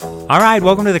All right,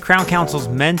 welcome to the Crown Council's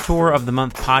Mentor of the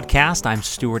Month podcast. I'm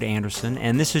Stuart Anderson,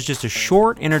 and this is just a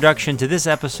short introduction to this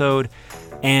episode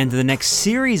and the next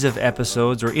series of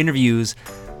episodes or interviews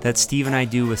that Steve and I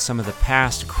do with some of the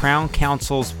past Crown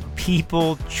Council's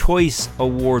People Choice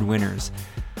Award winners.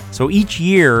 So each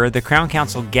year, the Crown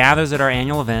Council gathers at our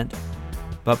annual event,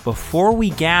 but before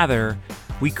we gather,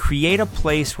 we create a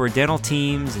place where dental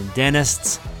teams and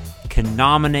dentists can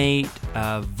nominate,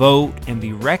 vote, and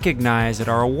be recognized at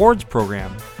our awards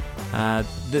program.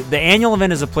 The annual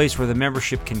event is a place where the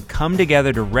membership can come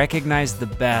together to recognize the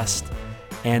best.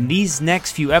 And these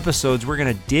next few episodes, we're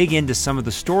going to dig into some of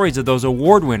the stories of those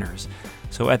award winners.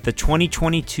 So at the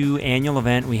 2022 annual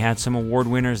event, we had some award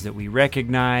winners that we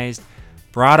recognized,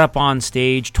 brought up on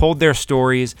stage, told their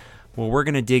stories. Well, we're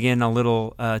going to dig in a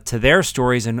little to their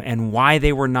stories and why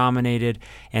they were nominated,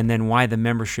 and then why the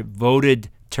membership voted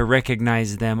to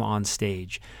recognize them on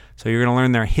stage. So you're going to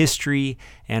learn their history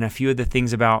and a few of the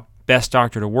things about Best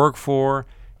Doctor to Work For,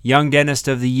 Young Dentist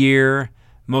of the Year,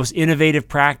 Most Innovative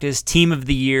Practice, Team of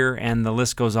the Year, and the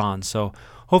list goes on. So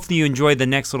hopefully you enjoy the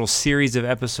next little series of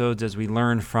episodes as we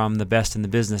learn from the best in the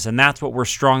business. And that's what we're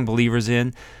strong believers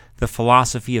in, the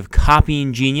philosophy of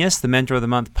copying genius. The Mentor of the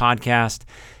Month podcast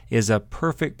is a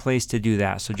perfect place to do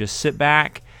that. So just sit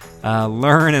back,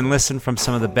 learn and listen from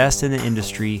some of the best in the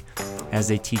industry as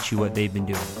they teach you what they've been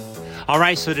doing. All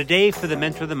right, so today for the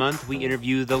Mentor of the Month, we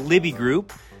interview the Libby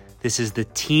Group. This is the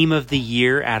Team of the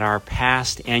Year at our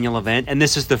past annual event, and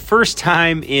this is the first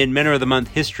time in Mentor of the Month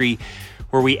history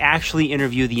where we actually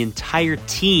interview the entire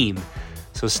team.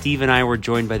 So Steve and I were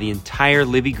joined by the entire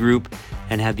Libby Group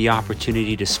and had the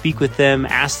opportunity to speak with them,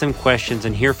 ask them questions,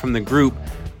 and hear from the group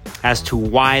as to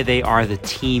why they are the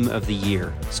Team of the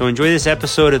Year. So enjoy this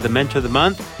episode of the Mentor of the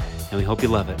Month, and we hope you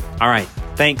love it. All right,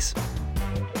 thanks.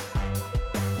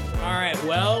 All right,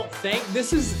 well,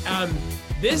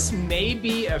 this may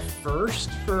be a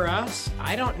first for us.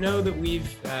 I don't know that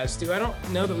we've, Stu, I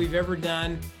don't know that we've ever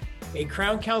done a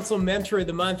Crown Council Mentor of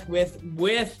the Month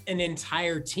with an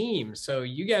entire team. So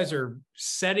you guys are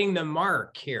setting the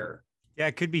mark here. Yeah,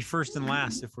 it could be first and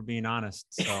last if we're being honest.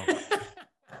 So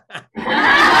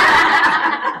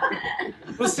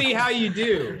we'll see how you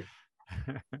do.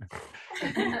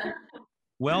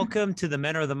 Welcome to the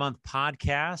Mentor of the Month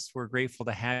podcast. We're grateful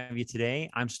to have you today.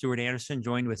 I'm Stuart Anderson,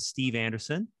 joined with Steve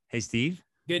Anderson. Hey, Steve.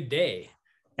 Good day.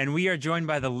 And we are joined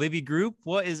by the Libby Group.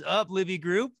 What is up, Libby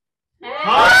Group?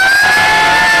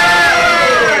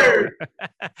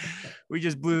 We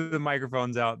just blew the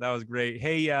microphones out. That was great.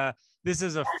 Hey, this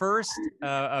is a first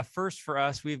for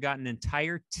us. We've got an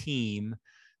entire team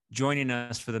joining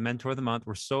us for the Mentor of the Month.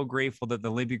 We're so grateful that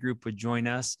the Libby Group would join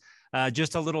us.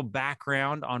 Just a little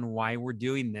background on why we're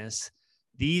doing this.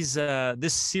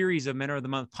 This series of Mentor of the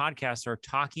Month podcasts are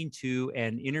talking to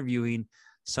and interviewing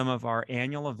some of our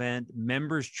annual event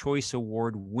Members' Choice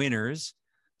Award winners.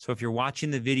 So if you're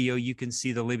watching the video, you can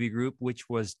see the Libby Group, which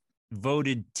was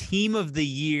voted Team of the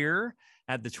Year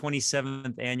at the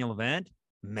 27th annual event.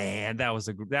 Man, that was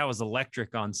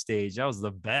electric on stage. That was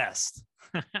the best.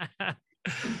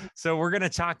 So we're going to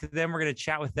talk to them. We're going to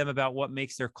chat with them about what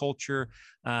makes their culture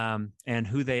and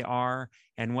who they are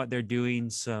and what they're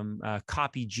doing, some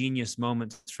copy genius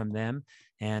moments from them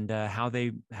and how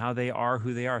they are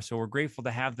who they are. So we're grateful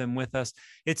to have them with us.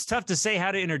 It's tough to say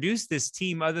how to introduce this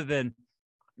team other than,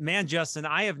 man, Justin,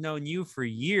 I have known you for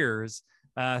years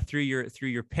through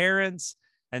your parents,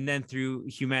 and then through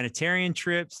humanitarian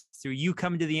trips, through you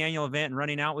coming to the annual event and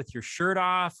running out with your shirt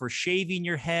off or shaving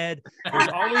your head. There's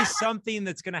always something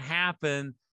that's going to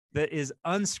happen that is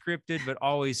unscripted, but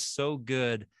always so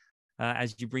good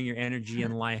as you bring your energy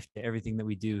and life to everything that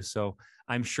we do. So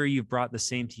I'm sure you've brought the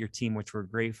same to your team, which we're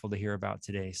grateful to hear about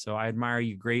today. So I admire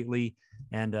you greatly,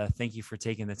 and thank you for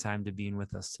taking the time to being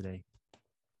with us today.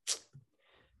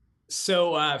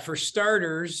 So for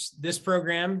starters, this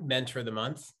program, Mentor of the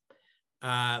Month,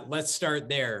 let's start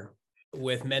there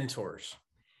with mentors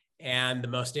and the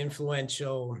most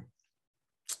influential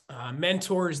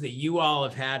mentors that you all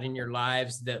have had in your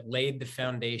lives that laid the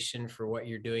foundation for what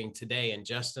you're doing today. And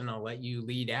Justin, I'll let you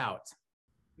lead out.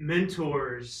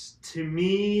 Mentors to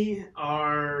me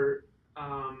are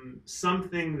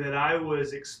something that I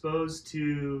was exposed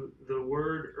to the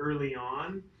word early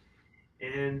on.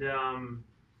 And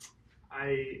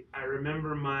I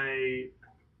remember my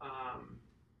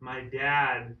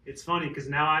dad. It's funny because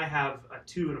now I have a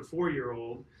 2 and a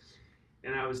 4-year-old,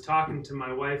 and I was talking to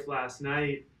my wife last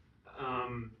night,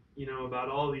 about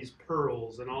all these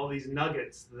pearls and all these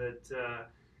nuggets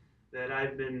that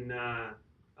I've been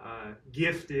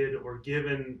gifted or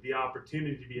given the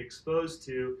opportunity to be exposed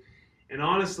to, And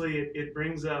honestly, it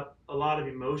brings up a lot of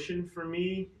emotion for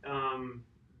me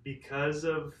because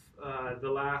of the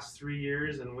last 3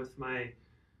 years, and with my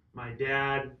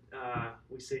dad,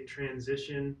 we say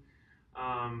transition.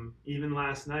 Even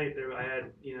last night, I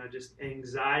had just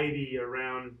anxiety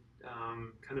around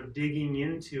kind of digging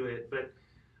into it. But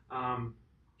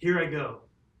here I go.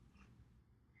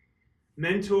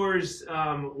 Mentors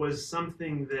was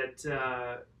something that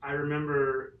I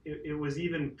remember. It was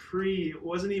even it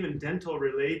wasn't even dental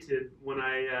related when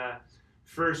I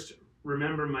first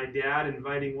remember my dad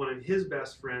inviting one of his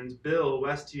best friends, Bill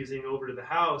Westhuesing, over to the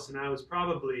house, and I was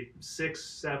probably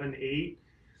 6, 7, 8,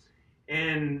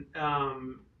 and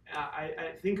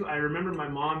I think I remember my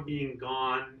mom being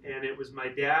gone, and it was my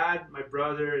dad, my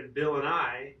brother, and Bill and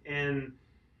I, and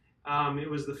it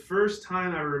was the first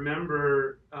time I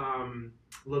remember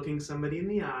looking somebody in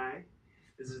the eye.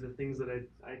 This is the things that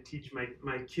I teach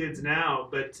my kids now,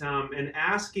 but and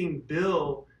asking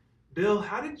Bill,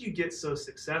 how did you get so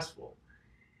successful?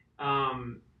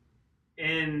 And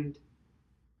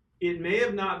it may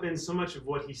have not been so much of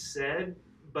what he said,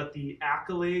 but the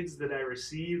accolades that I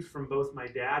received from both my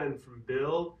dad and from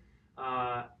Bill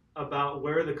about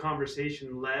where the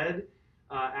conversation led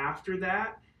after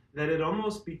that it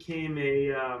almost became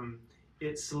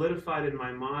it solidified in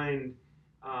my mind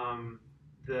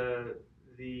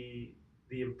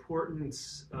the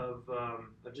importance of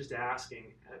just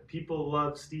asking. People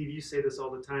love, Steve, you say this all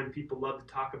the time, people love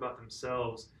to talk about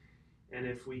themselves. And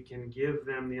if we can give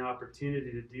them the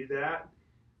opportunity to do that,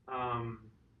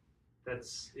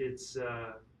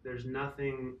 there's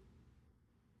nothing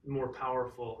more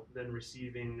powerful than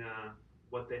receiving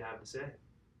what they have to say.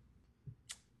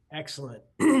 Excellent.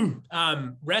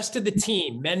 Rest of the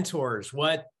team, mentors,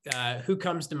 who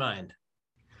comes to mind?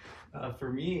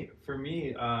 For me,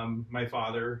 my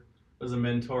father was a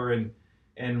mentor,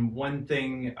 and one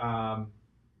thing,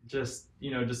 just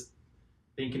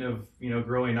thinking of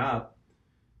growing up,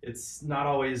 it's not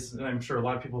always, and I'm sure a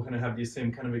lot of people kind of have these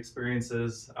same kind of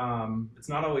experiences. It's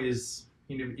not always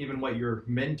even what your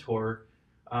mentor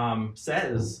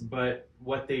says, but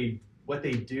what they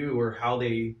do, or how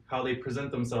they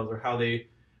present themselves, or how they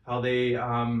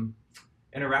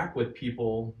interact with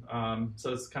people.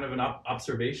 So it's kind of an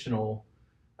observational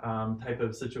type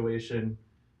of situation.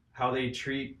 How they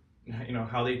treat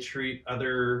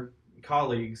other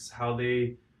colleagues, how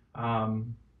they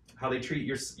treat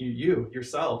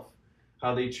yourself,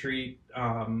 how they treat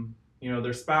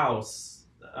their spouse.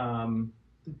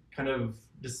 Kind of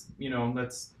just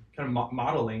that's kind of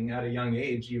modeling at a young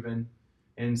age even.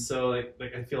 And so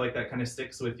like I feel like that kind of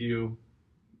sticks with you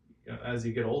as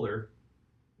you get older.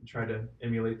 You try to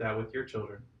emulate that with your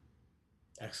children.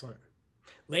 Excellent.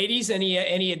 Ladies,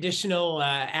 any additional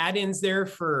add-ins there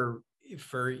for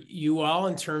you all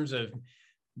in terms of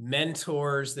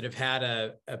mentors that have had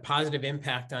a positive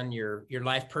impact on your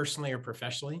life personally or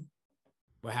professionally?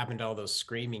 What happened to all those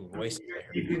screaming voices?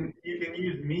 You can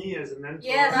use me as a mentor.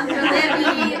 Yeah,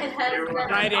 Dr. Libby.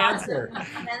 Right answer.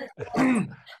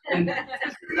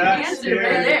 Answer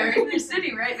right there. You're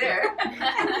sitting right there.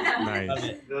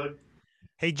 Nice.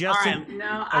 Hey, Justin. Right.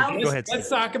 No, go ahead. Let's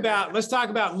talk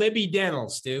about Libby Dental,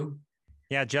 Stu.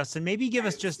 Yeah, Justin, maybe give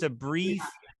us just a brief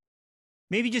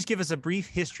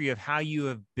history of how you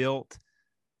have built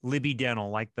Libby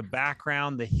Dental, like the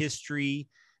background, the history,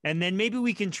 and then maybe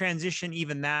we can transition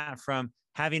even that from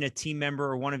having a team member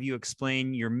or one of you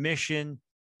explain your mission,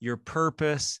 your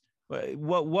purpose,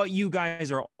 what you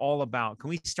guys are all about. Can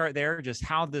we start there? Just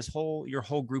how your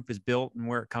whole group is built and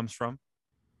where it comes from?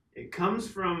 It comes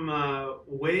from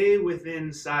way within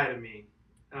inside of me.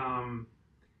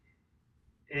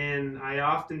 And I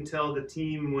often tell the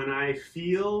team when I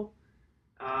feel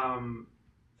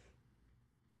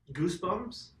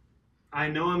goosebumps, I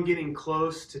know I'm getting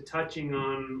close to touching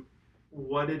on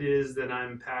what it is that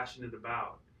I'm passionate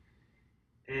about.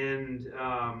 And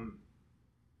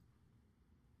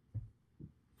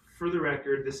for the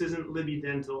record, this isn't Libby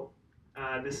Dental.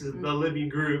 This is the Libby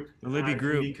Group. The Libby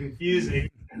Group. It can be confusing.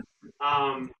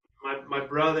 My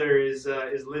brother is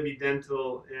Libby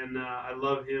Dental, and I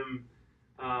love him.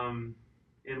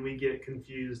 And we get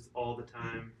confused all the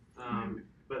time.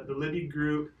 But the Libby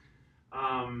Group,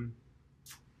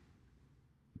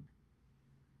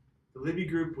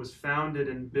 was founded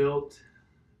and built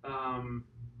on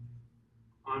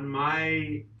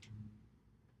my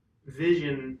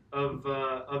vision of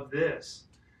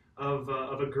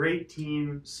a great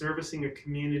team servicing a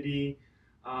community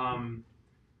of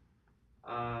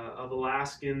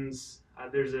Alaskans.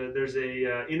 There's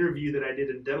a interview that I did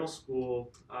in dental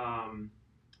school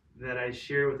that I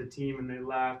share with the team, and they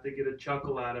laugh. They get a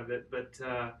chuckle out of it. But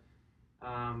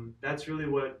that's really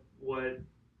what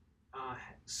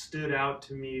stood out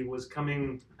to me, was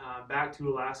coming back to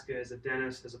Alaska as a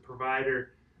dentist, as a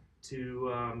provider,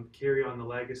 to carry on the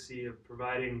legacy of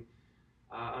providing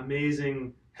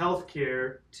amazing health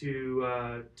care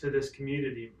to this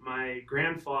community. My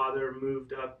grandfather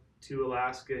moved up to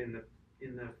Alaska in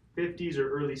the 50s or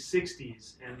early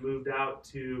 60s and moved out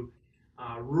to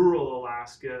rural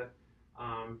Alaska.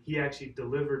 He actually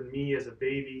delivered me as a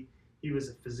baby. He was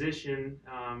a physician,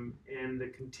 and the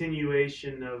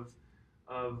continuation of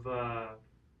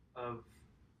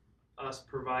us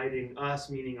providing, us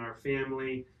meaning our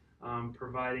family,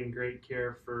 providing great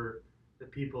care for the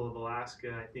people of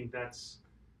Alaska. I think that's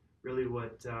really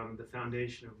what the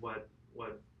foundation of what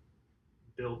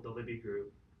built the Libby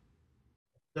Group.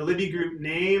 The Libby Group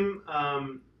name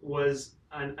was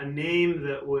a name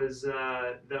that was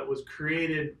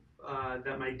created,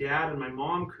 that my dad and my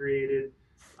mom created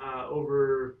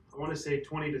over, I want to say,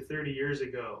 20 to 30 years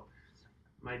ago.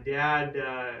 My dad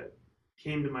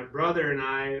came to my brother and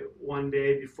I one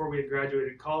day before we had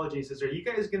graduated college, and he says, "Are you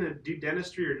guys going to do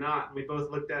dentistry or not?" And we both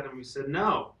looked at him and we said,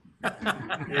 "No."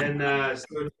 And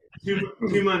so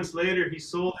two months later, he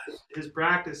sold his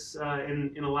practice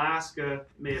in Alaska.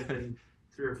 May have been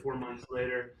 3 or 4 months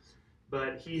later,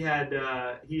 but he had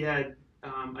a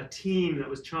team that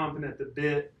was chomping at the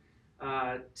bit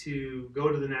to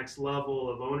go to the next level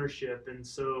of ownership. And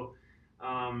so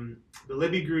the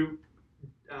Libby Group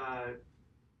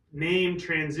name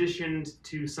transitioned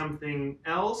to something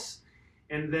else.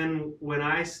 And then when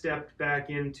I stepped back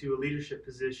into a leadership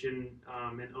position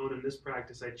and owning this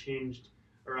practice,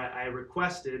 I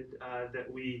requested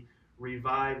that we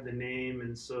revive the name.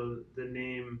 And so the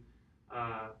name,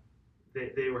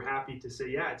 they were happy to say,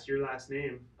 "Yeah, it's your last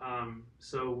name."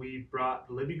 So we brought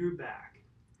the Libby Group back.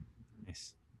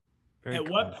 Nice. At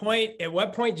what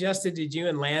point, Justin, did you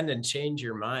and Landon change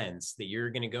your minds that you were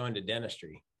going to go into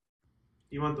dentistry?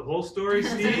 Do you want the whole story,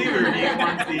 Steve, or do you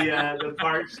want the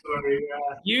part story?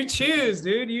 You choose,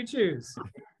 dude. You choose.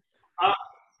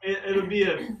 It'll be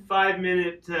a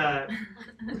 5-minute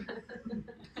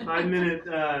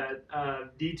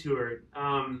detour.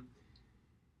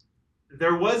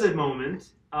 There was a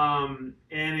moment,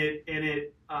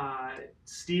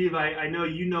 Steve, I know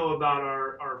you know about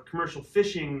our commercial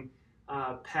fishing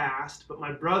past, but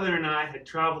my brother and I had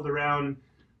traveled around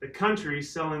the country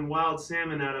selling wild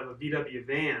salmon out of a VW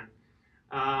van.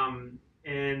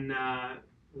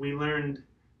 We learned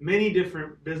many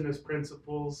different business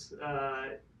principles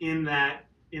in that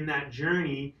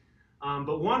journey.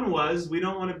 But one was, we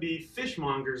don't want to be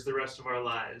fishmongers the rest of our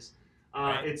lives.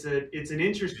 Right. It's an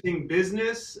interesting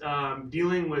business,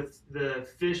 dealing with the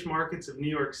fish markets of New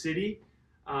York City.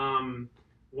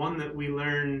 One that we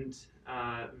learned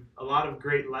a lot of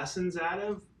great lessons out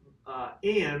of,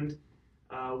 and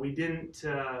we didn't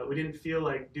feel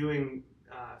like doing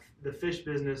the fish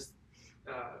business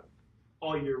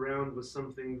all year round was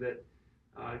something that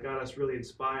got us really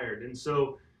inspired. And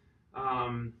so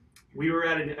we were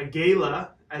at a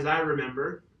gala, as I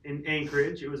remember, in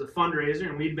Anchorage. It was a fundraiser,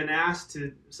 and we'd been asked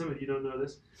to, some of you don't know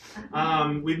this,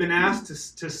 we'd been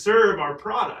asked to serve our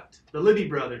product, the Libby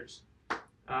Brothers.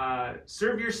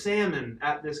 Serve your salmon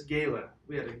at this gala.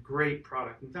 We had a great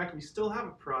product. In fact, we still have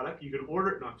a product. You can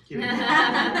order it. No, I'm kidding.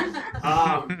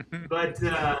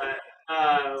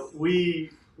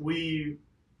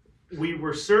 We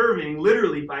were serving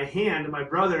literally by hand, my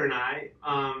brother and I,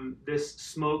 this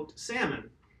smoked salmon,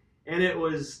 and it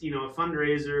was, a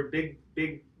fundraiser,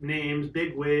 big names,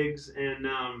 big wigs, and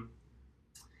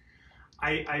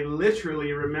I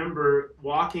literally remember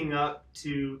walking up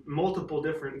to multiple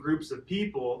different groups of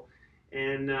people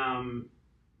and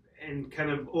kind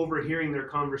of overhearing their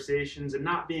conversations and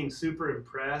not being super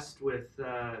impressed with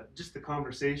just the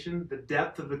conversation, the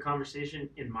depth of the conversation,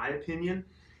 in my opinion.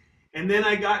 And then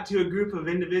I got to a group of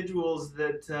individuals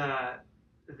that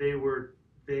they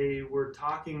were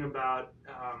talking about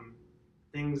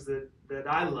things that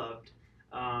I loved,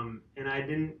 and I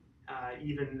didn't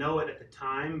even know it at the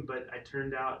time, but I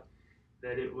turned out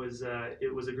that it was a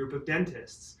group of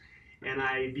dentists. And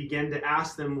I began to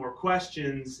ask them more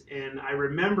questions, and I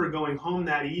remember going home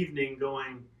that evening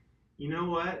going, you know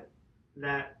what?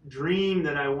 That dream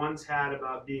that I once had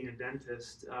about being a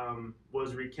dentist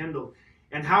was rekindled.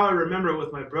 And how I remember it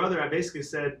with my brother, I basically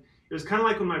said, it was kind of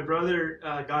like when my brother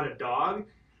got a dog.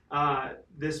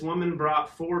 this woman brought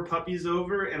 4 puppies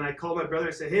over, and I called my brother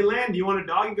and said, "Hey, Lan, do you want a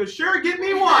dog?" He goes, "Sure, get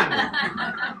me one."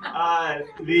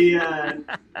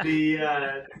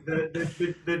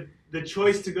 The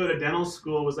choice to go to dental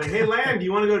school was like, "Hey, Lan, do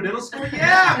you want to go to dental school?"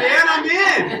 "Yeah, man, I'm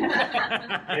in."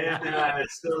 And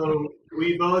so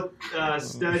we both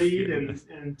studied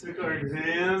and took our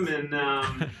exam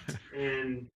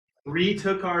and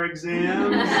retook our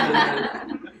exams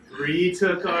and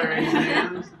retook our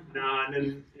exams. No,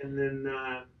 and then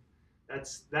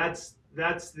that's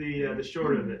the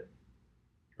short of it.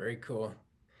 Very cool.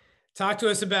 Talk to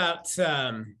us about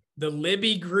the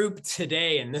Libby group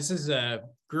today, and this is a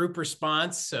group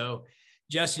response. So,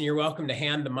 Justin, you're welcome to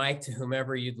hand the mic to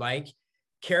whomever you'd like.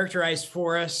 Characterize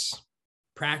for us,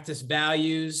 practice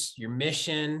values, your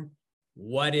mission.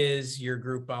 What is your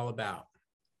group all about?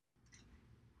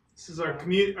 This is our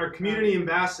community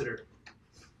ambassador,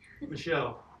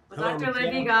 Michelle. Well, Dr.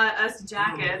 Libby got us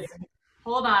jackets.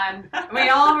 Hold on. We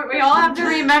all have to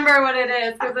remember what it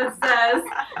is, because it says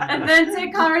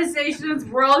Authentic Conversations,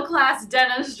 World-Class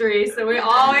Dentistry. So we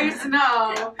always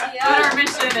know what our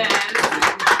mission is.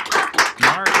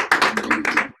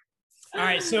 All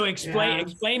right, so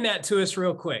explain that to us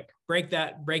real quick. Break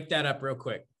that up real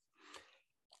quick.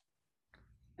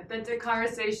 Authentic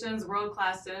Conversations,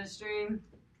 World-Class Dentistry.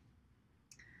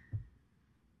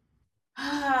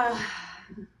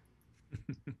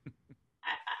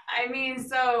 I mean,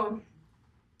 so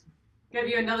give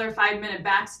you another 5-minute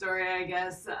backstory, I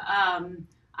guess.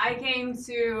 I came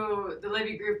to the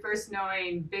Libby group first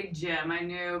knowing Big Jim. I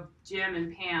knew Jim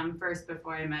and Pam first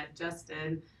before I met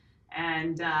Justin.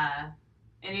 And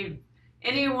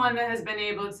anyone that has been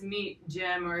able to meet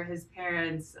Jim or his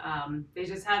parents, they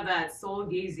just have that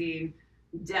soul-gazing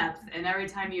depth. And every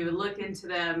time you would look into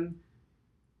them,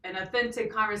 an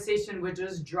authentic conversation would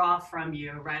just draw from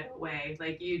you right away.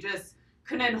 Like, you just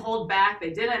couldn't hold back.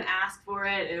 They didn't ask for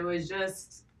it. It was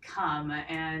just come.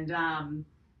 And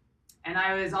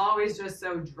I was always just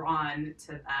so drawn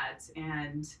to that.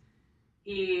 And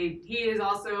he is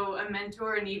also a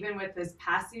mentor, and even with his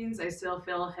passings, I still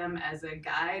feel him as a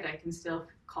guide. I can still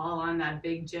call on that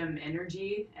Big Jim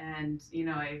energy, and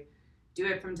I do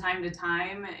it from time to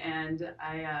time. And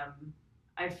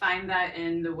I find that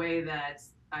in the way that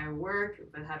I work,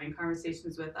 but having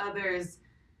conversations with others,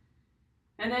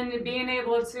 and then being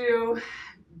able to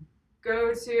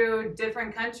go to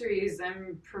different countries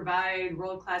and provide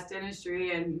world-class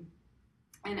dentistry in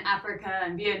Africa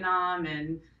and Vietnam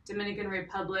and Dominican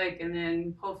Republic, and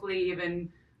then hopefully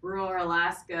even rural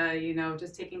Alaska,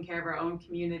 just taking care of our own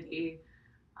community,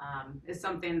 is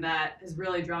something that has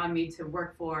really drawn me to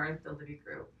work for the Libby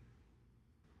group.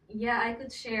 Yeah, I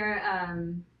could share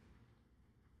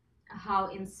how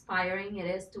inspiring it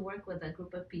is to work with a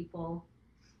group of people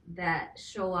that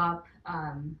show up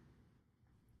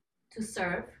to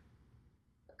serve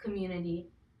a community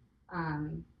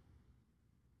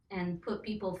and put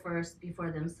people first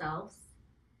before themselves,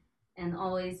 and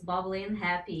always bubbly and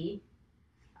happy,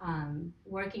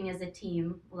 working as a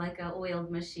team like an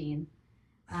oiled machine.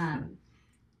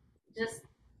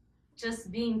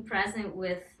 Just being present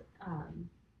with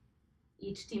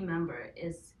each team member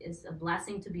is a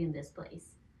blessing to be in this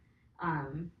place.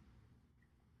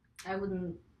 I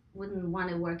wouldn't want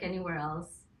to work anywhere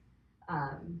else.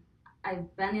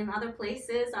 I've been in other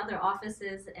places, other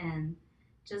offices, and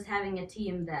just having a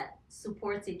team that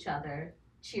supports each other,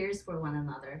 cheers for one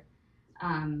another.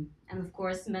 And of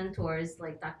course, mentors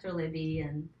like Dr. Libby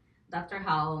and Dr.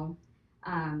 Howell.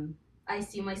 I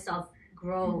see myself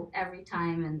grow every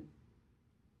time, and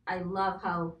I love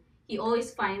how he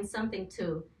always finds something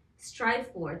to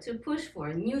strive for, to push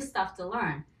for, new stuff to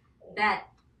learn. That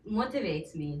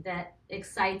motivates me, that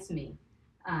excites me.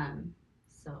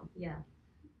 So, yeah.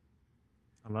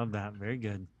 I love that. Very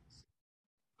good.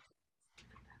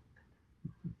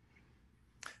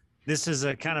 This is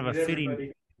a kind of a fitting.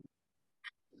 Everybody.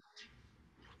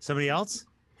 Somebody else?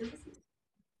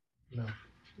 No.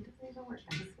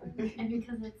 And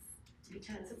because it's We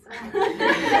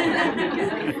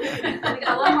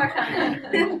got one more coming.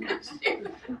 They were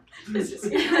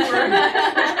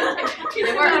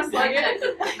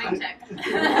mic check.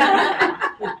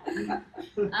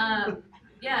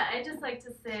 Yeah, I'd just like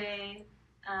to say,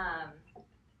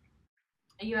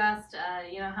 you asked,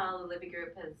 how the Libby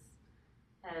group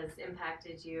has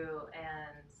impacted you,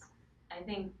 and I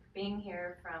think being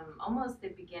here from almost the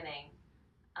beginning,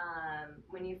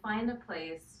 when you find a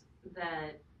place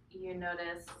that you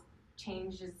notice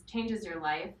changes your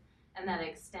life, and that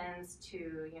extends to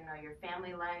your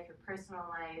family life, your personal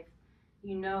life,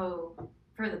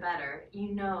 for the better,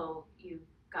 you've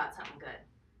got something good.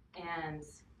 And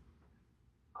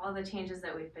all the changes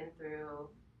that we've been through,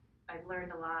 I've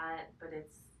learned a lot, but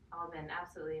it's all been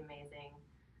absolutely amazing.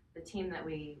 The team that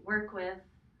we work with,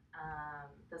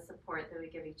 the support that we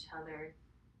give each other,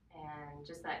 and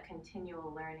just that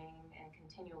continual learning and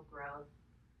continual growth.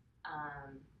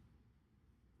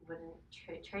 Wouldn't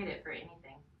trade it for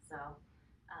anything. So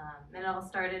it all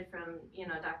started from,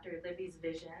 Dr. Libby's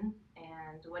vision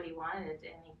and what he wanted,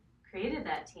 and he created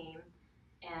that team,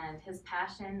 and his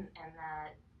passion and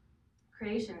that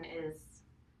creation is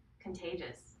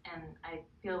contagious, and I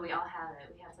feel we all have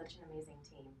it. We have such an amazing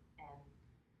team, and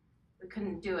we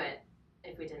couldn't do it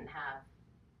if we didn't have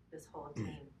this whole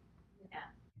team.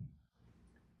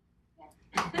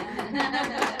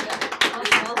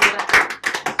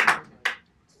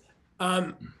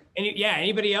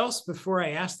 Anybody else before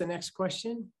I ask the next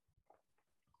question?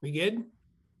 We good?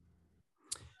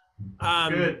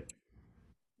 Good.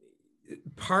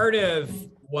 Part of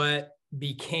what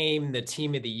became the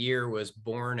team of the year was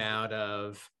born out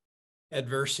of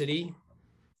adversity.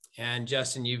 And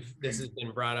Justin, this has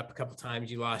been brought up a couple times.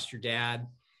 You lost your dad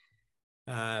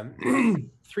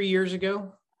 3 years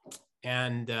ago.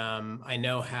 And I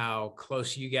know how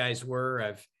close you guys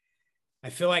were. I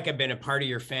feel like I've been a part of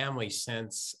your family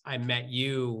since I met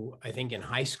you, I think in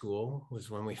high school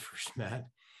was when we first met.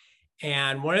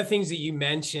 And one of the things that you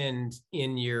mentioned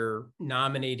in your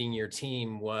nominating your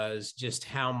team was just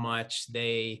how much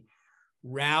they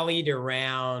rallied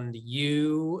around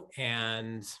you.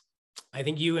 And I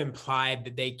think you implied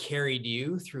that they carried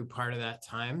you through part of that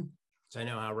time, because I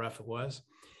know how rough it was.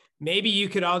 Maybe you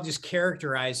could all just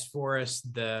characterize for us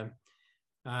the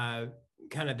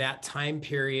kind of that time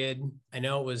period. I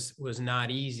know it was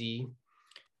not easy,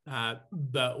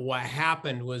 but what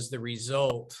happened was the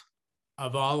result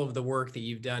of all of the work that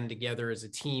you've done together as a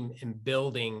team and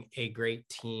building a great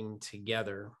team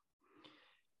together.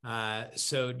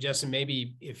 So Justin,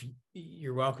 maybe if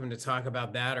you're welcome to talk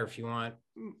about that, or if you want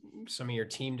some of your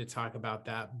team to talk about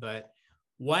that, but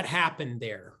what happened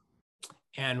there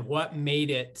and what made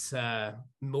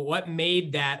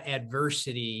that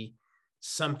adversity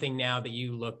something now that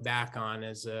you look back on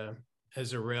as a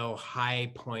real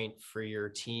high point for your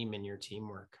team and your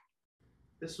teamwork?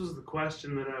 This was the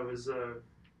question that I was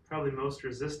probably most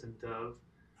resistant of.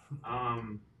 I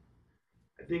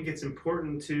think it's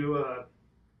important to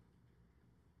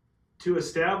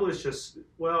establish a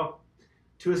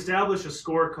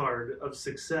scorecard of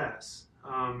success.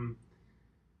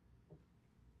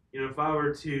 If I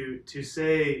were to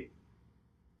say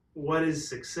what is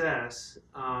success,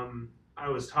 I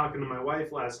was talking to my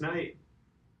wife last night,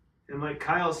 and like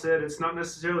Kyle said, it's not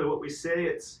necessarily what we say,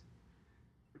 it's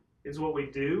what we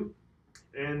do.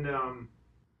 And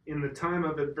in the time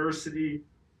of adversity,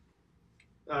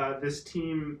 this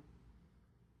team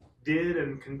did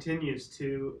and continues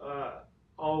to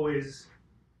always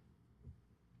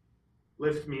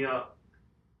lift me up.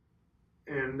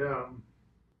 And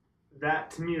that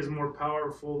to me is more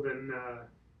powerful than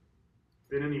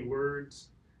any words.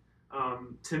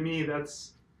 To me,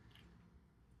 that's,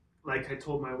 like I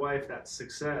told my wife, that's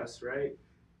success, right?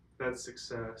 That's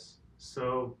success.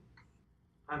 So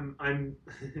I'm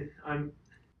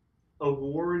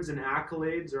awards and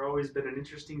accolades are always been an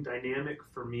interesting dynamic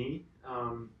for me.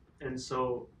 And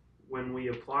so when we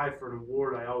apply for an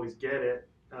award, I always get it.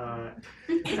 And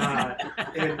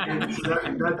so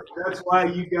that's why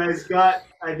you guys got,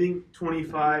 I think,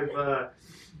 25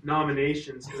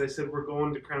 nominations, because I said we're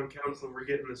going to Crown Council and we're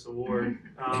getting this award.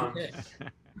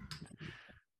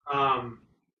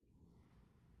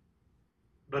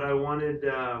 But I wanted,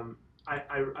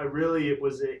 I really, it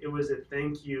was a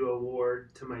thank you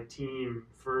award to my team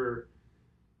for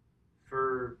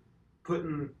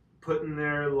putting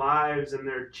their lives and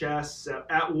their chests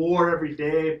at war every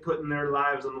day, putting their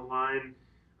lives on the line,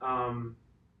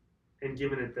 and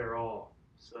giving it their all.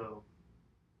 So.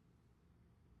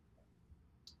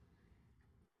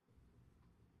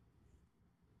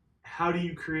 How do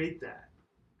you create that?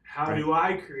 How do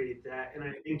I create that? And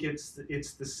I think it's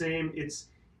the same. It's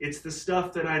the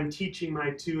stuff that I'm teaching my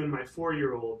 2 and my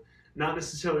 4-year-old. Not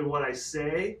necessarily what I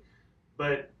say,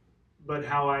 but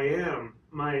how I am.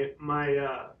 My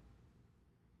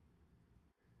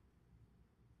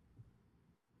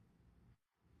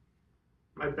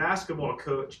basketball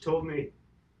coach told me,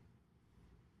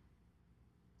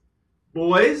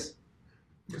 boys,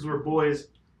 because we're boys,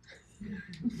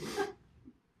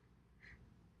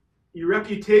 your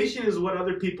reputation is what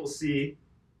other people see.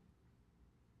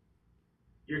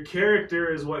 Your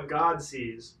character is what God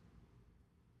sees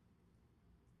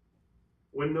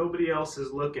when nobody else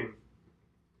is looking.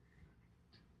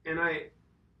 And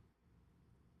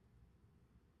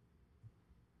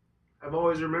I've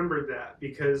always remembered that,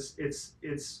 because it's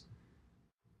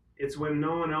when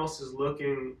no one else is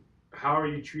looking. How are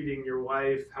you treating your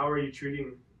wife? How are you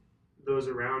treating those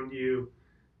around you?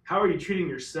 How are you treating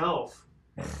yourself?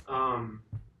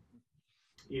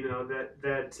 You know,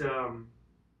 that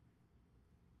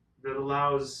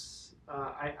allows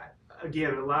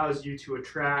again, it allows you to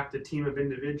attract a team of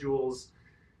individuals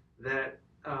that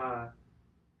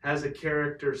has a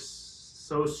character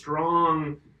so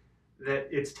strong that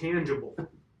it's tangible.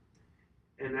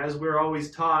 And as we're always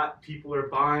taught, people are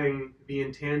buying the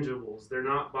intangibles. They're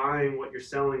not buying what you're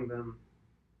selling them.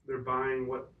 They're buying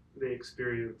what they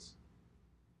experience.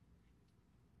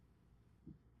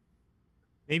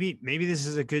 Maybe this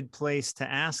is a good place to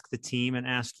ask the team and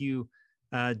ask you,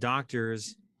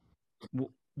 doctors,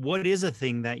 what is a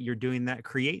thing that you're doing that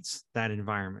creates that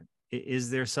environment?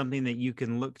 Is there something that you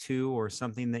can look to, or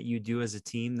something that you do as a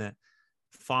team that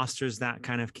fosters that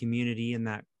kind of community and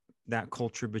that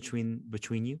culture between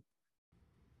you?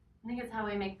 I think it's how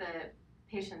we make the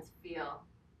patients feel.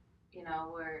 You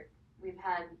know, we've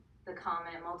had the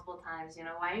comment multiple times, you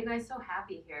know, why are you guys so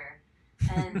happy here?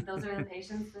 And those are the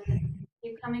patients that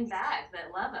keep coming back,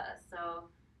 that love us. So,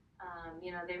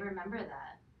 you know, they remember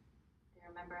that. They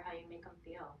remember how you make them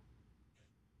feel.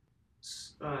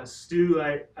 Stu,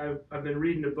 I've been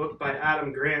reading a book by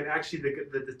Adam Grant. Actually,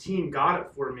 the team got it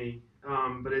for me,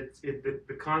 but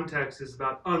the context is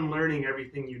about unlearning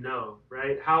everything you know,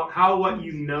 right? How what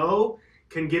you know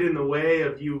can get in the way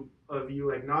of you,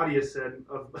 like Nadia said,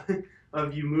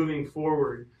 of you moving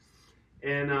forward.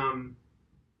 And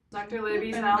Dr.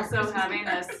 Libby's also having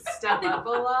us step up a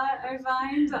lot, I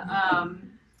find.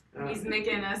 He's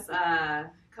making us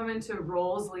come into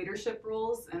roles, leadership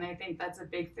roles, and I think that's a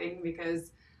big thing,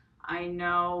 because I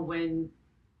know when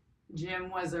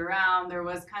Jim was around, there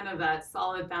was kind of that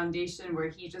solid foundation where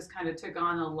he just kind of took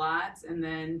on a lot, and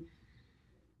then,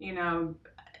 you know,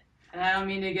 and I don't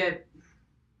mean to get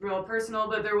real personal,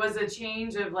 but there was a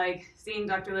change of like seeing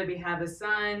Dr. Libby have a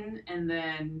son, and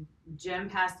then Jim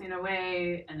passing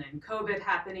away, and then COVID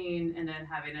happening, and then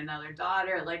having another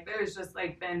daughter. Like there's just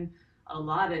like been a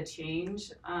lot of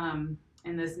change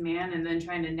in this man, and then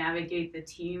trying to navigate the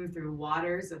team through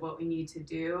waters of what we need to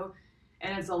do.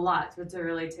 And it's a lot to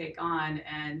really take on.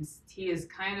 And he is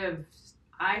kind of,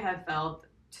 I have felt,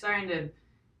 starting to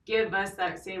give us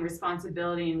that same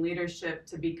responsibility and leadership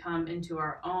to become into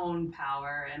our own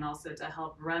power, and also to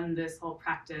help run this whole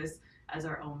practice as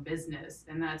our own business.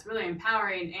 And that's really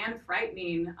empowering and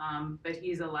frightening, but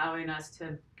he's allowing us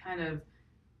to kind of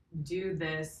do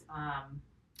this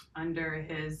under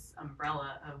his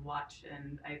umbrella of Watch.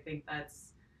 And I think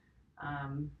that's,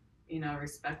 you know,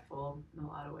 respectful in a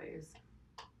lot of ways.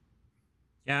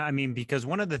 Yeah, I mean, because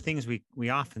one of the things we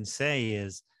often say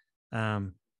is,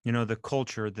 you know, the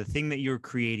culture, the thing that you're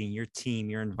creating, your team,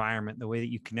 your environment, the way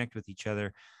that you connect with each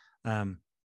other,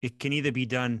 it can either be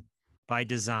done by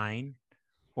design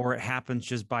or it happens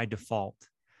just by default.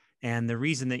 And the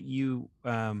reason that you,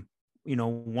 you know,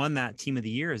 won that Team of the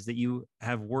Year is that you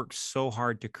have worked so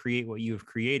hard to create what you have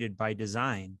created by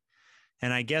design.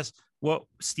 And I guess what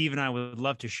Steve and I would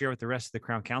love to share with the rest of the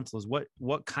Crown Council is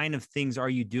what kind of things are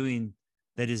you doing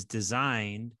that is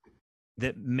designed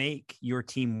that make your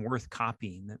team worth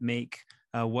copying, that make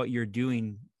what you're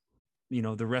doing, you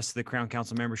know, the rest of the Crown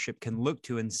Council membership can look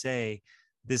to and say,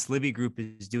 this Libby group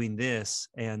is doing this,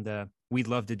 and we'd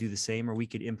love to do the same, or we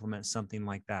could implement something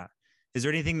like that. Is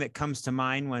there anything that comes to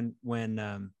mind when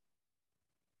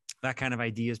that kind of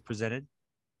idea is presented?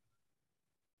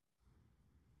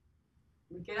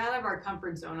 We get out of our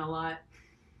comfort zone a lot.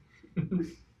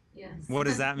 Yes. What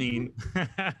does that mean?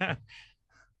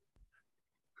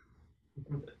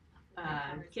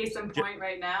 Case in point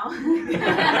right now.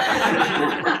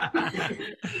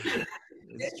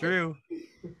 It's true.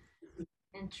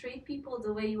 And treat people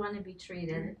the way you want to be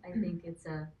treated. I think it's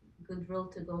a good rule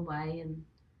to go by, and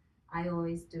I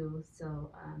always do.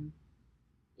 So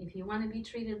if you want to be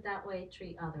treated that way,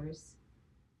 treat others.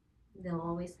 They'll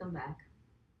always come back.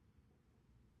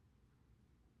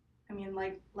 I mean,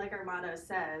 like our motto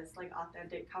says, like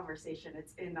authentic conversation,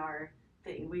 it's in our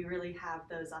thing. We really have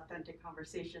those authentic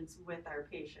conversations with our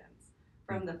patients.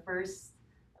 From the first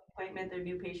appointment, they're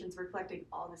new patients, we're collecting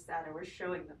all this data, we're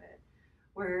showing them it.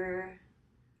 We're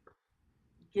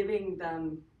giving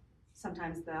them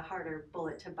sometimes the harder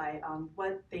bullet to bite on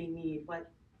what they need,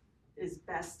 what is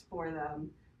best for them.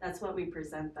 That's what we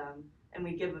present them, and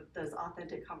we give those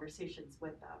authentic conversations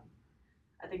with them.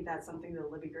 I think that's something the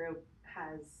Libby Group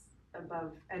has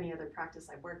above any other practice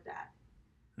I've worked at.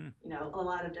 You know, a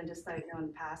lot of dentists that I know in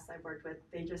the past I've worked with,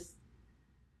 they just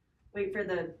wait for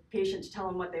the patient to tell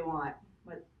them what they want,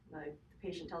 what the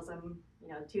patient tells them,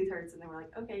 tooth hurts, and then we're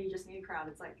like, okay, you just need a crown.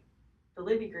 It's like the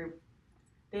Libby group,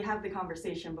 they have the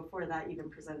conversation before that even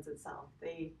presents itself.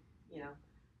 They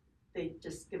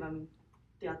just give them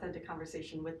the authentic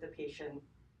conversation with the patient.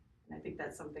 And I think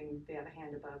that's something they have a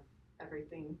hand above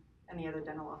everything, any other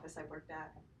dental office I've worked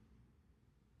at.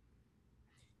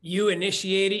 You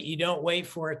initiate it, you don't wait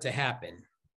for it to happen.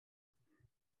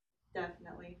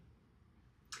 Definitely.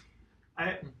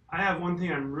 I have one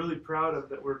thing I'm really proud of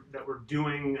that we're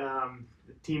doing.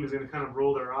 The team is going to kind of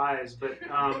roll their eyes, but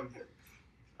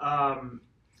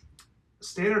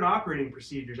standard operating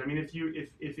procedures. I mean, if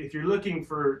you're looking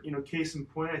for case in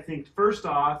point, I think first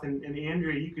off, and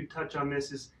Andrea, you could touch on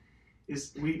this,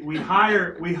 is we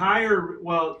hire very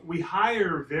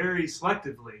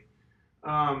selectively.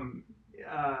 I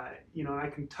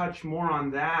can touch more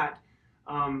on that.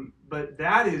 But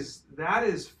that is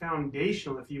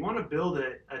foundational. If you want to build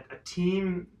a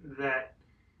team that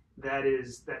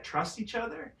trusts each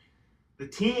other, the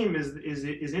team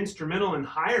is instrumental in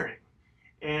hiring.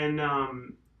 And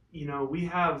we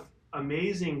have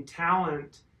amazing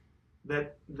talent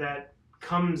that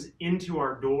comes into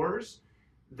our doors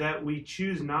that we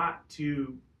choose not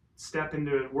to step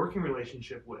into a working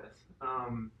relationship with.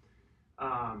 And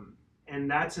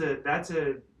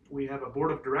we have a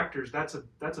board of directors. That's a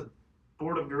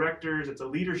board of directors. It's a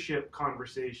leadership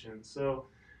conversation. So,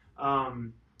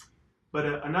 but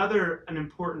an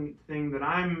important thing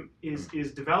that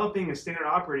is developing a standard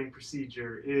operating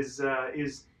procedure is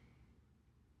updating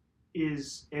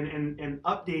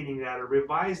that or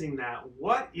revising that.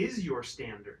 What is your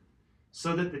standard?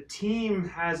 So that the team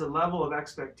has a level of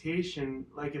expectation.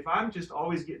 Like if I'm just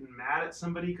always getting mad at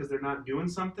somebody because they're not doing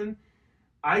something,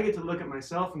 I get to look at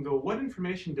myself and go, what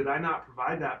information did I not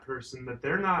provide that person that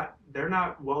they're not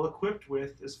well equipped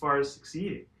with as far as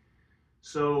succeeding?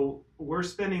 So we're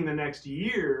spending the next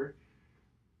year,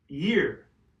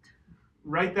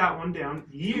 write that one down,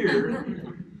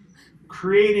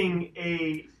 creating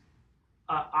a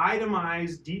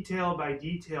itemized, detail by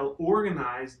detail,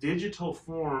 organized digital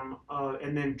form,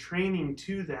 and then training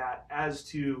to that as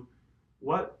to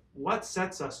what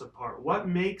sets us apart, what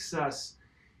makes us.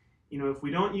 If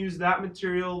we don't use that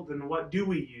material, then what do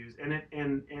we use? And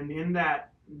in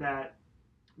that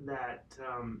the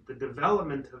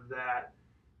development of that,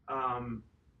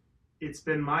 it's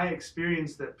been my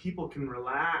experience that people can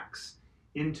relax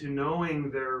into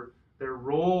knowing their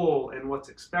role and what's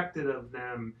expected of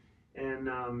them, and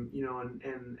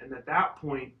at that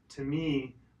point, to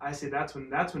me, I say that's when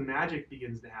magic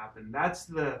begins to happen. That's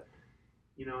the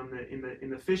in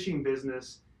the fishing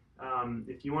business.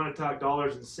 If you want to talk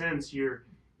dollars and cents, you're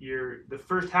the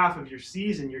first half of your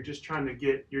season, you're just trying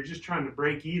to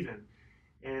break even,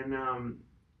 and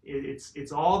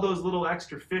it's all those little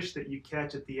extra fish that you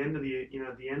catch at the end of the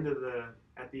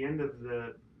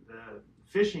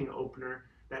fishing opener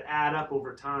that add up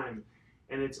over time,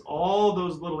 and it's all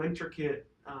those little intricate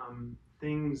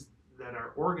things that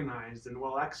are organized and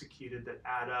well executed that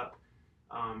add up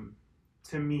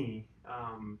to me,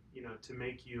 to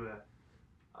make you a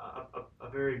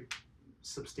very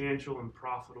substantial and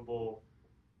profitable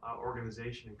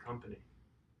organization and company.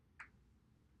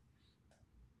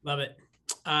 Love it.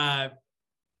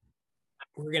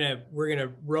 We're gonna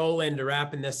roll into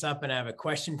wrapping this up, and I have a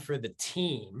question for the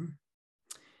team,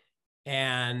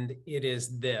 and it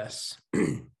is this: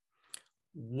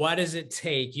 what does it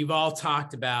take? You've all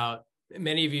talked about,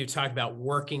 many of you have talked about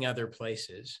working other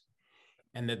places,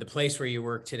 and that the place where you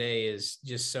work today is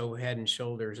just so head and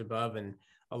shoulders above, and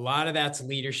a lot of that's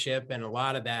leadership, and a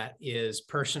lot of that is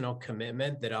personal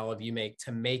commitment that all of you make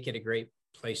to make it a great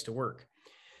place to work.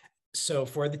 So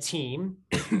for the team,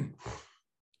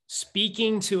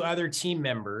 speaking to other team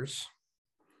members,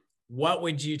 what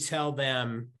would you tell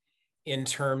them in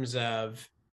terms of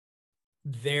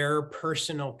their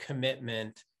personal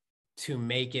commitment to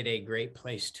make it a great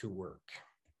place to work?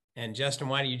 And Justin,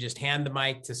 why don't you just hand the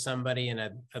mic to somebody, and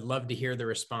I'd love to hear the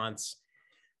response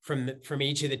from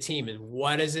each of the team. Is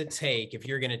what does it take if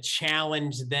you're going to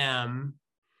challenge them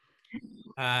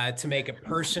to make a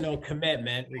personal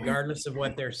commitment, regardless of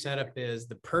what their setup is,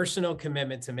 the personal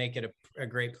commitment to make it a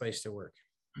great place to work?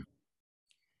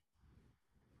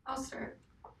 I'll start.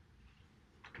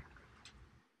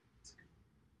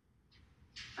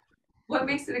 What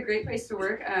makes it a great place to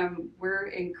work? We're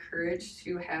encouraged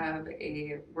to have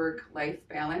a work-life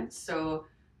balance. So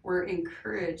we're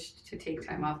encouraged to take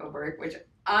time off of work, which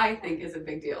I think is a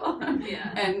big deal.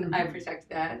 Yeah. And I protect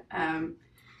that.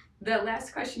 The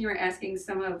last question you were asking,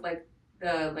 some of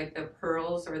the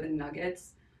pearls or the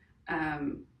nuggets,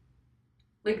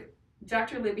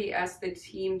 Dr. Libby asked the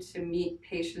team to meet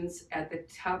patients at the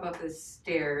top of the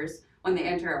stairs when they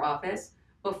enter our office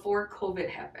before COVID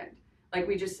happened. Like,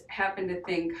 we just happened to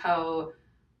think how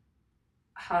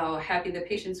happy the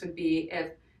patients would be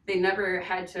if they never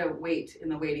had to wait in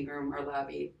the waiting room or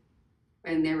lobby,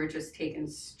 and they were just taken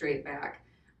straight back.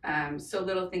 So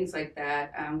little things like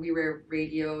that. We wear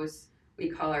radios. We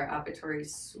call our operatory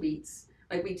suites.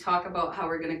 Like, we talk about how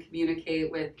we're going to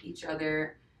communicate with each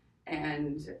other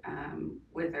and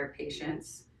with our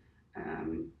patients.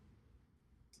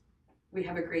 We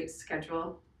have a great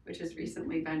schedule, which has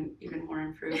recently been even more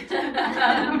improved.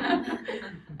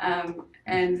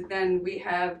 And then we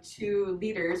have 2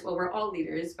 leaders. Well, we're all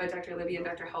leaders, but Dr. Libby and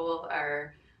Dr. Howell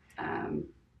are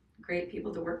great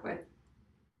people to work with.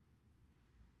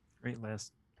 Great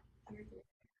list.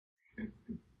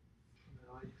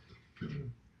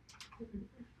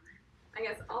 I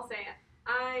guess I'll say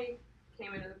I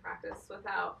came into the practice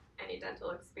without any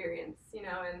dental experience, you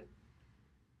know, and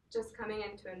just coming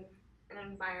into an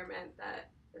environment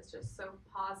that is just so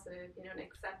positive, you know, and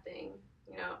accepting,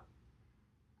 you know,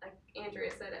 like Andrea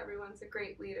said, everyone's a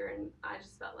great leader, and I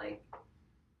just felt like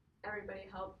everybody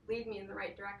helped lead me in the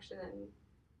right direction and,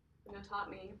 you know,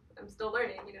 taught me. I'm still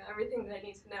learning, you know, everything that I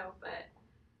need to know, but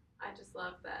I just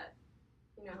love that,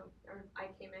 you know, I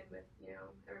came in with, you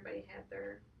know, everybody had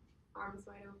their arms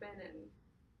wide open and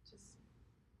just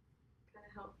kind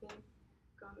of helped me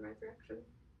go in the right direction.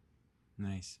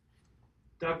 Nice.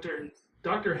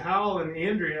 Dr. Howell and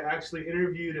Andrea actually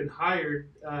interviewed and hired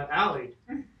Allie.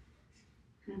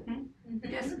 Mm-hmm.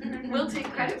 Yes, we'll take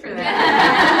credit for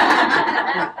that.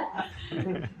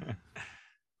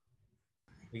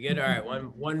 We good? All right,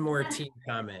 one more team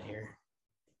comment here.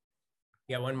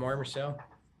 You got one more, Michelle?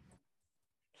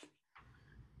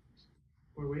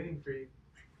 We're waiting for you.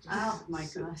 Oh my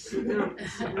gosh. Sit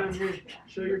down here.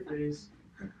 Show your face.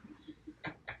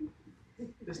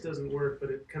 This doesn't work,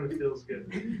 but it kind of feels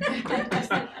good.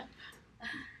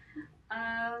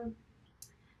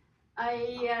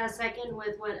 I second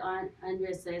with what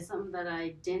Andrea said, something that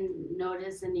I didn't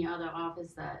notice in the other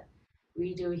office that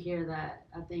we do here that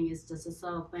I think is just a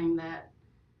subtle thing that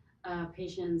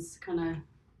patients kind of,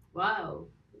 wow,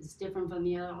 it's different from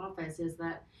the other office, is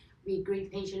that we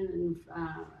greet patients in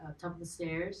top of the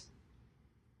stairs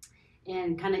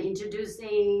and kind of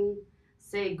introducing,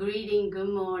 say greeting, good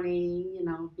morning, you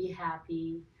know, be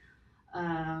happy.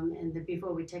 And then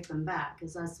before we take them back,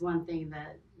 because that's one thing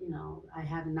that, you know, I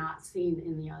have not seen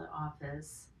in the other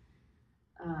office.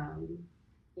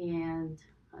 And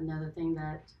another thing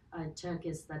that I took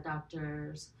is that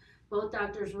both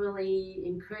doctors really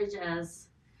encourage us,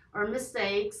 our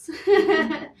mistakes,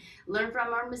 learn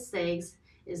from our mistakes.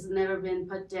 It's never been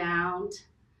put down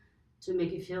to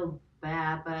make you feel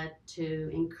bad, but to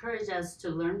encourage us to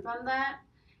learn from that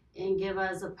and give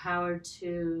us a power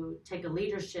to take a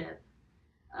leadership,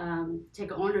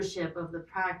 take ownership of the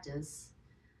practice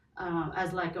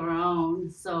as like our own.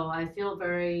 So I feel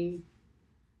very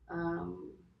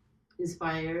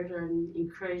inspired and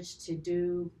encouraged to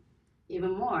do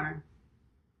even more.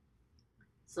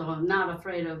 So I'm not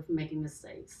afraid of making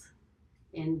mistakes.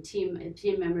 And team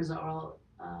members are all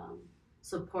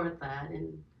support that,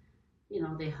 and you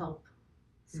know, they help.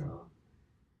 So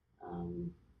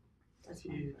that's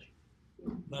my Huge.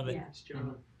 Love it. Yeah. Nice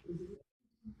job.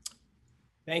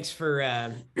 Thanks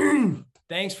for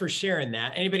thanks for sharing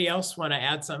that. Anybody else want to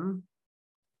add something?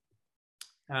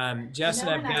 Justin,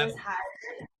 You know, I've when got. I was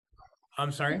hired,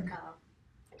 I'm sorry.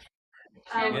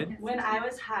 Good. when I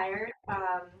was hired,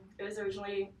 it was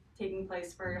originally taking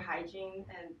place for hygiene,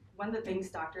 and one of the things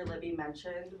Dr. Libby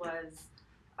mentioned was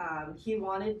he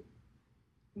wanted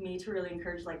me to really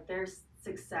encourage, like, their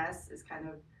success is kind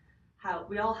of how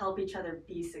we all help each other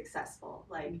be successful.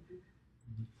 Like,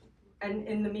 and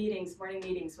in the meetings, morning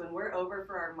meetings, when we're over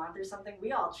for our month or something,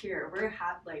 we all cheer.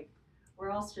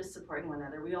 We're all just supporting one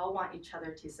another. We all want each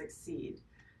other to succeed.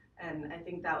 And I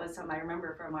think that was something I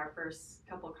remember from our first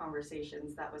couple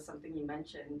conversations. That was something you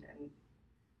mentioned, and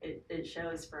it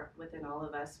shows within all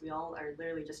of us. We all are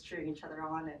literally just cheering each other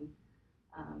on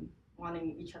and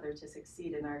wanting each other to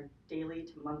succeed in our daily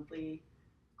to monthly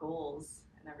goals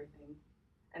and everything.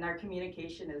 And our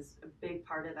communication is a big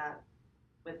part of that,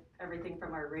 with everything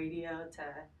from our radio to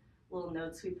little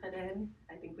notes we put in.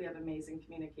 I think we have amazing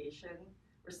communication.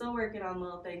 We're still working on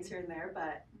little things here and there,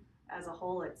 but as a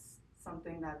whole, it's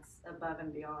something that's above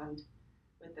and beyond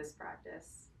with this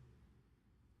practice.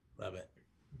 Love it.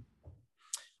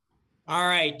 All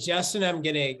right, Justin, I'm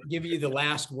going to give you the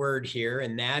last word here,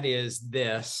 and that is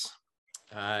this.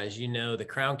 As you know, the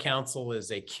Crown Council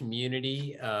is a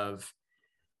community of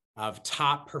of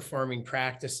top performing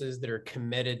practices that are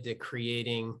committed to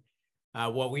creating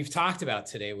what we've talked about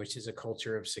today, which is a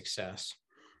culture of success.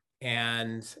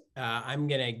 And I'm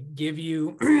going to give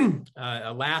you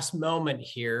a last moment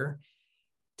here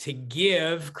to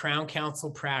give Crown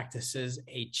Council Practices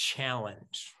a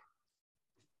challenge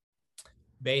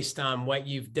based on what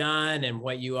you've done and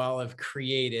what you all have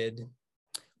created.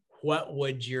 What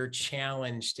would your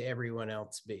challenge to everyone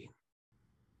else be?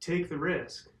 Take the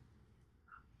risk.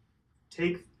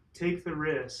 Take the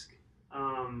risk.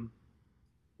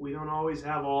 We don't always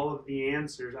have all of the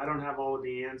answers. I don't have all of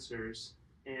the answers.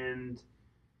 And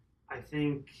I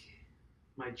think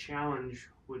my challenge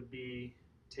would be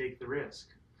take the risk.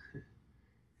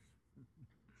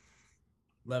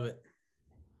 Love it.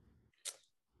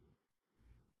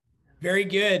 Very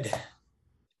good.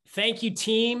 Thank you,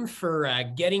 team, for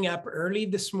getting up early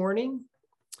this morning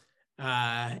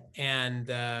and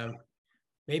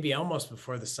maybe almost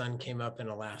before the sun came up in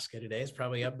Alaska today. It's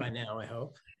probably up by now, I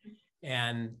hope.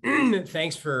 And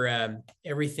thanks for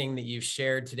everything that you've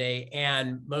shared today.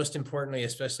 And most importantly,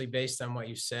 especially based on what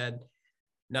you said,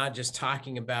 not just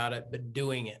talking about it, but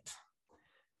doing it,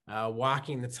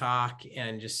 walking the talk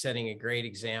and just setting a great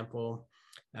example.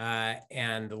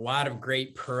 And a lot of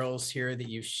great pearls here that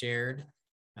you've shared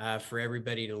for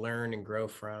everybody to learn and grow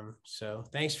from. So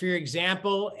thanks for your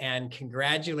example and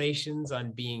congratulations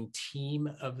on being Team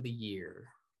of the Year.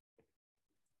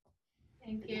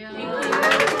 Thank you.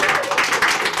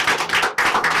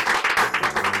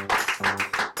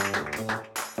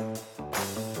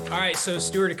 All right, so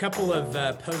Stuart, a couple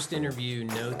of post-interview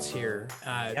notes here.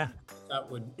 Thought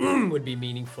would be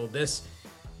meaningful. This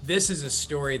is a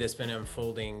story that's has been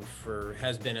unfolding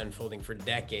for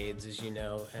decades, as you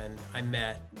know. And I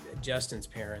met Justin's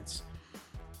parents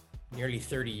nearly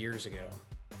 30 years ago,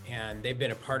 and they've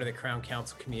been a part of the Crown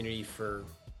Council community for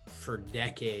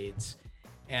decades.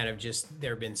 And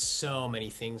there have been so many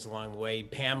things along the way.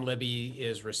 Pam Libby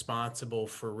is responsible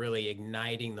for really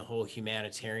igniting the whole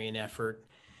humanitarian effort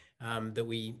that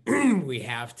we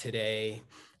have today.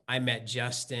 I met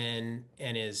Justin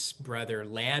and his brother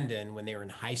Landon when they were in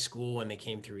high school when they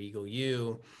came through Eagle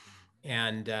U.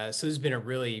 And so this has been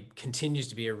continues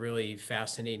to be a really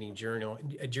fascinating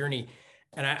journey.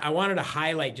 And I wanted to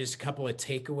highlight just a couple of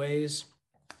takeaways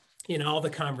in all the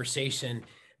conversation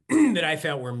that I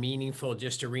felt were meaningful,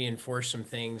 just to reinforce some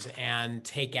things and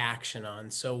take action on.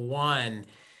 So one,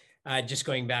 just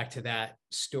going back to that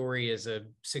story as a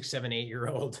 6, 7,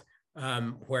 8-year-old,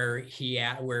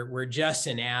 where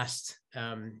Justin asked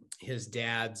his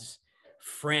dad's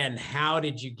friend, "How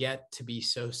did you get to be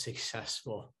so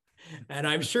successful?" And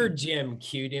I'm sure Jim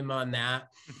cued him on that.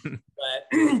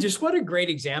 But just what a great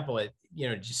example,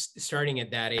 just starting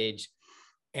at that age.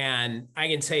 And I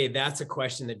can say that's a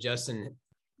question that Justin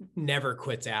never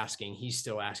quits asking. He's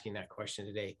still asking that question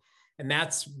today. And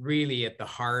that's really at the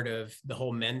heart of the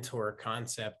whole mentor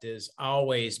concept, is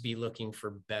always be looking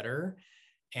for better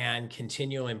and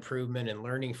continual improvement and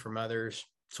learning from others.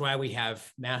 It's why we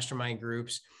have mastermind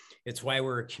groups. It's why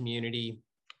we're a community,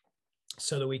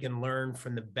 so that we can learn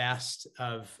from the best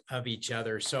of each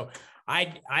other. So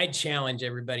I challenge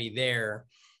everybody there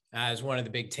as one of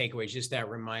the big takeaways, just that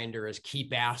reminder, is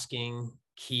keep asking,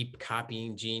 keep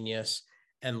copying genius,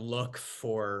 and look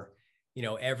for,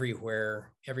 everywhere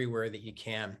that you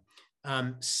can.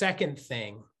 Second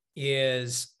thing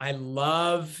is, I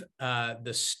love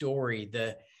the story.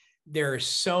 There are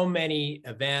so many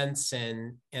events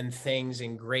and things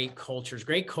in great cultures.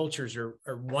 Great cultures are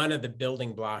one of the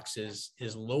building blocks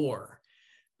is lore.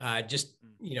 Just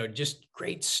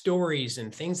great stories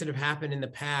and things that have happened in the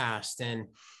past. And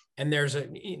there's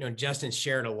Justin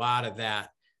shared a lot of that.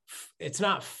 It's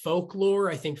not folklore.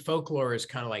 I think folklore is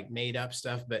kind of like made up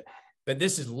stuff, but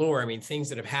this is lore. I mean, things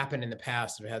that have happened in the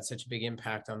past have had such a big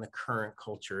impact on the current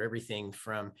culture. Everything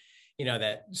from,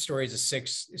 that story is a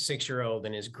six-year-old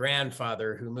and his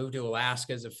grandfather who moved to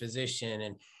Alaska as a physician,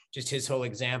 and just his whole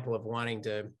example of wanting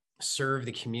to serve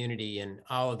the community and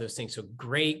all of those things. So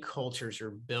great cultures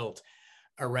are built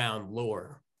around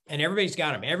lore, and everybody's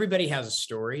got them. Everybody has a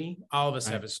story. All of us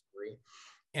have a story.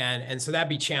 And so that'd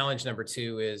be challenge number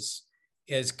 2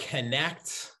 is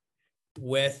connect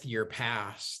with your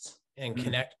past and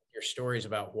connect with your stories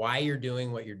about why you're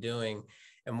doing what you're doing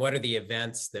and what are the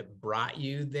events that brought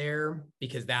you there,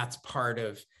 because that's part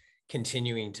of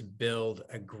continuing to build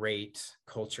a great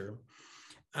culture.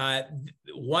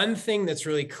 One thing that's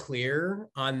really clear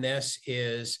on this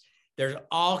is there's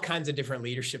all kinds of different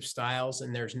leadership styles,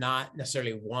 and there's not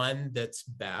necessarily one that's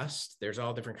best. There's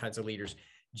all different kinds of leaders.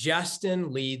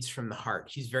 Justin leads from the heart.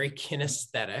 He's very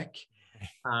kinesthetic.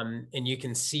 And you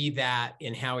can see that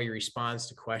in how he responds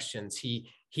to questions.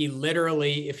 He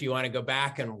literally, if you want to go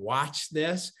back and watch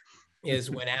this,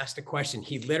 is when asked a question,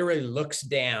 he literally looks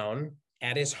down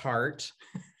at his heart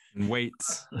and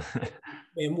waits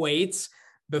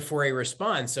before he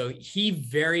responds. So he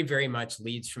very, very much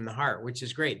leads from the heart, which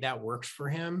is great. That works for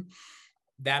him.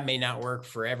 That may not work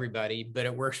for everybody, but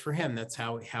it works for him. That's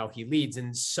how he leads.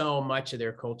 And so much of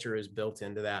their culture is built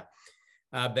into that.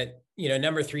 But,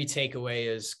 number 3 takeaway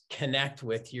is connect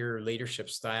with your leadership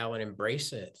style and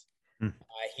embrace it.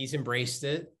 He's embraced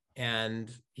it, and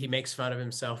he makes fun of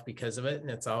himself because of it, and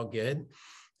it's all good.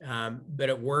 But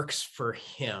it works for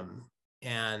him.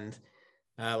 And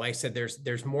like I said,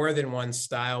 there's more than one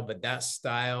style, but that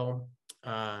style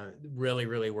really,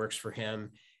 really works for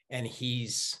him. And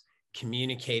he's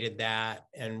communicated that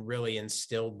and really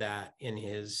instilled that in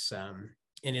his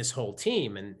whole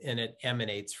team, and it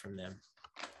emanates from them.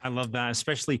 I love that.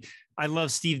 Especially, I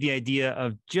love, Steve, the idea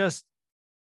of just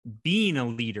being a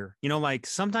leader. Like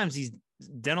sometimes these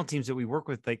dental teams that we work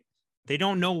with, like they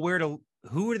don't know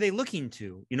who are they looking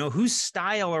to? Whose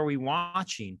style are we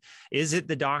watching? Is it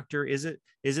the doctor? Is it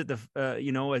the,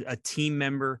 a team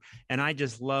member? And I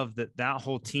just love that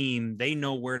whole team, they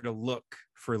know where to look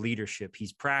for leadership.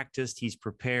 He's practiced, he's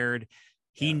prepared.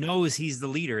 He knows he's the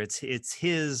leader. It's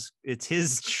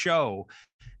his show.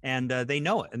 And they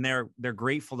know it, and they're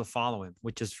grateful to follow him,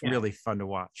 which is really fun to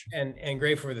watch. And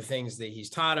grateful for the things that he's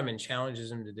taught him and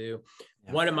challenges him to do.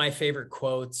 Yeah. One of my favorite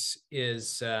quotes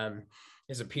is a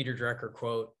Peter Drucker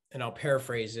quote, and I'll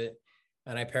paraphrase it.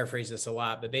 And I paraphrase this a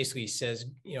lot, but basically he says,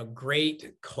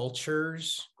 great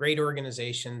cultures, great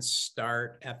organizations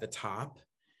start at the top.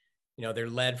 They're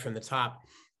led from the top.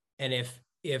 And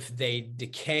if they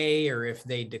decay or if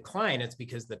they decline, it's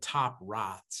because the top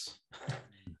rots.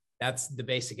 That's the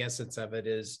basic essence of it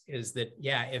is that,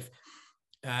 if,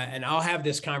 and I'll have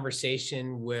this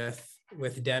conversation with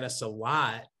dentists a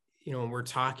lot, when we're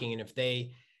talking, and if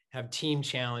they have team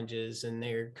challenges and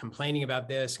they're complaining about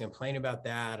this, complaining about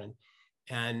that.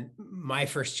 And my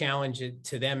first challenge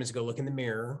to them is go look in the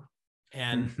mirror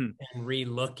and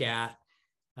re-look at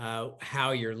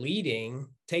how you're leading.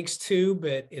 Takes 2,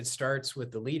 but it starts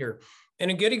with the leader.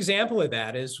 And a good example of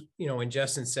that is, when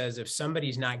Justin says, if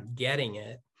somebody's not getting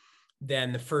it,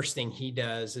 then the first thing he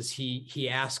does is he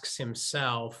asks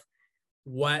himself,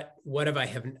 what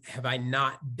have I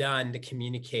not done to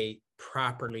communicate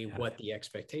properly what the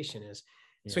expectation is?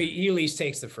 Yeah. So he at least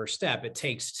takes the first step. It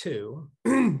takes 2,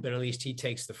 but at least he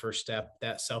takes the first step,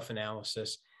 that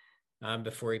self-analysis,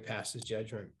 before he passes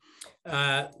judgment.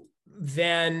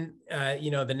 Then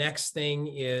the next thing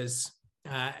is,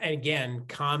 again,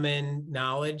 common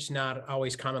knowledge, not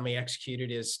always commonly executed,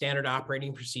 is standard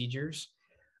operating procedures.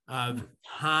 Of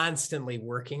constantly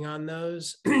working on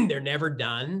those. They're never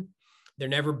done. They're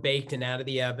never baked and out of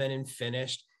the oven and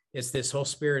finished. It's this whole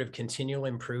spirit of continual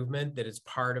improvement that is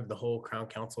part of the whole Crown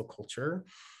Council culture,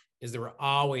 is that we're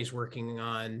always working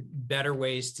on better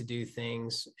ways to do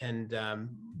things and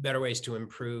better ways to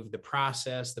improve the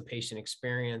process, the patient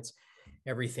experience,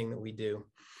 everything that we do.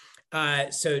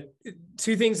 So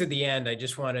 2 things at the end I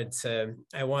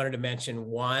wanted to mention.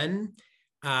 One,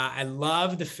 I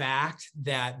love the fact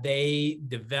that they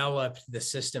developed the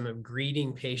system of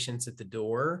greeting patients at the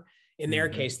door. In their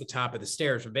case, the top of the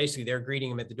stairs, but basically they're greeting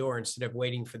them at the door instead of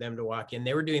waiting for them to walk in.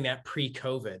 They were doing that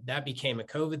pre-COVID. That became a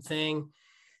COVID thing.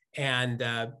 And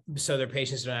so their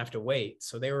patients don't have to wait.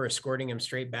 So they were escorting them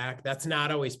straight back. That's not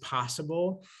always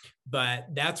possible, but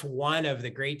that's one of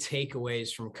the great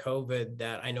takeaways from COVID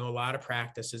that I know a lot of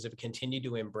practices have continued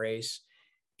to embrace,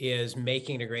 is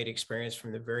making it a great experience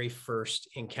from the very first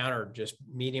encounter. Just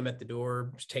meet him at the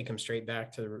door, just take him straight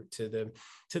back to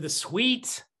the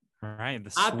suite. Right.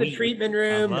 Not the treatment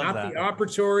room, not the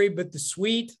operatory, but the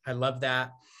suite. I love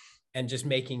that. And just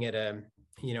making it a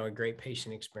great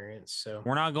patient experience. So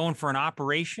we're not going for an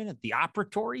operation at the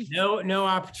operatory. No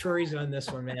operatories on this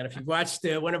one, man. If you've watched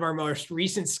one of our most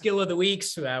recent skill of the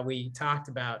weeks, we talked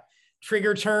about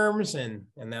trigger terms, and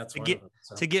that's one of them,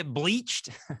 so. To get bleached.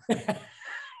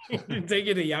 Take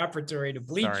you to the operatory to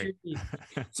bleach your teeth.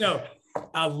 So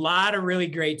a lot of really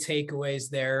great takeaways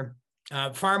there.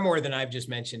 Far more than I've just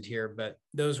mentioned here, but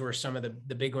those were some of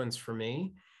the big ones for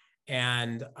me.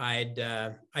 And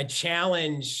I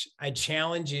challenge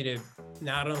you to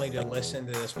not only to listen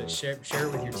to this, but share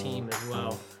it with your team as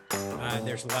well.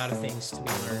 There's a lot of things to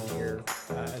be learned here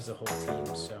as a whole team.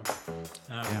 So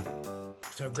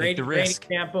great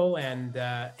example, and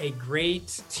a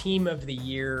great team of the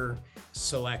year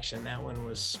selection. That one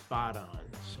was spot on.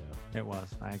 So it was.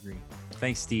 I agree.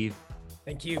 Thanks, Steve.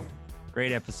 Thank you.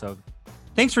 Great episode.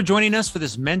 Thanks for joining us for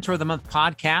this Mentor of the Month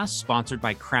podcast sponsored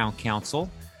by Crown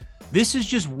Counsel. This is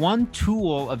just one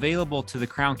tool available to the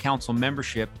Crown Counsel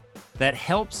membership that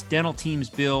helps dental teams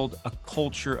build a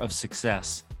culture of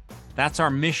success. That's our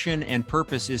mission and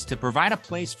purpose, is to provide a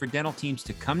place for dental teams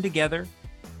to come together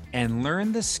and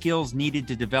learn the skills needed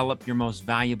to develop your most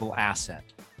valuable asset,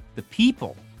 the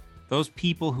people, those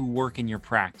people who work in your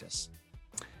practice.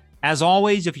 As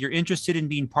always, if you're interested in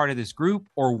being part of this group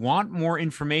or want more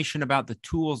information about the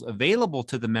tools available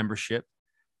to the membership,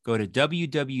 go to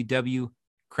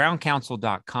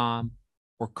www.crowncounsel.com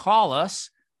or call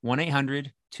us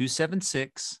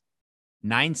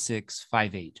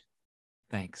 1-800-276-9658.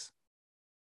 Thanks.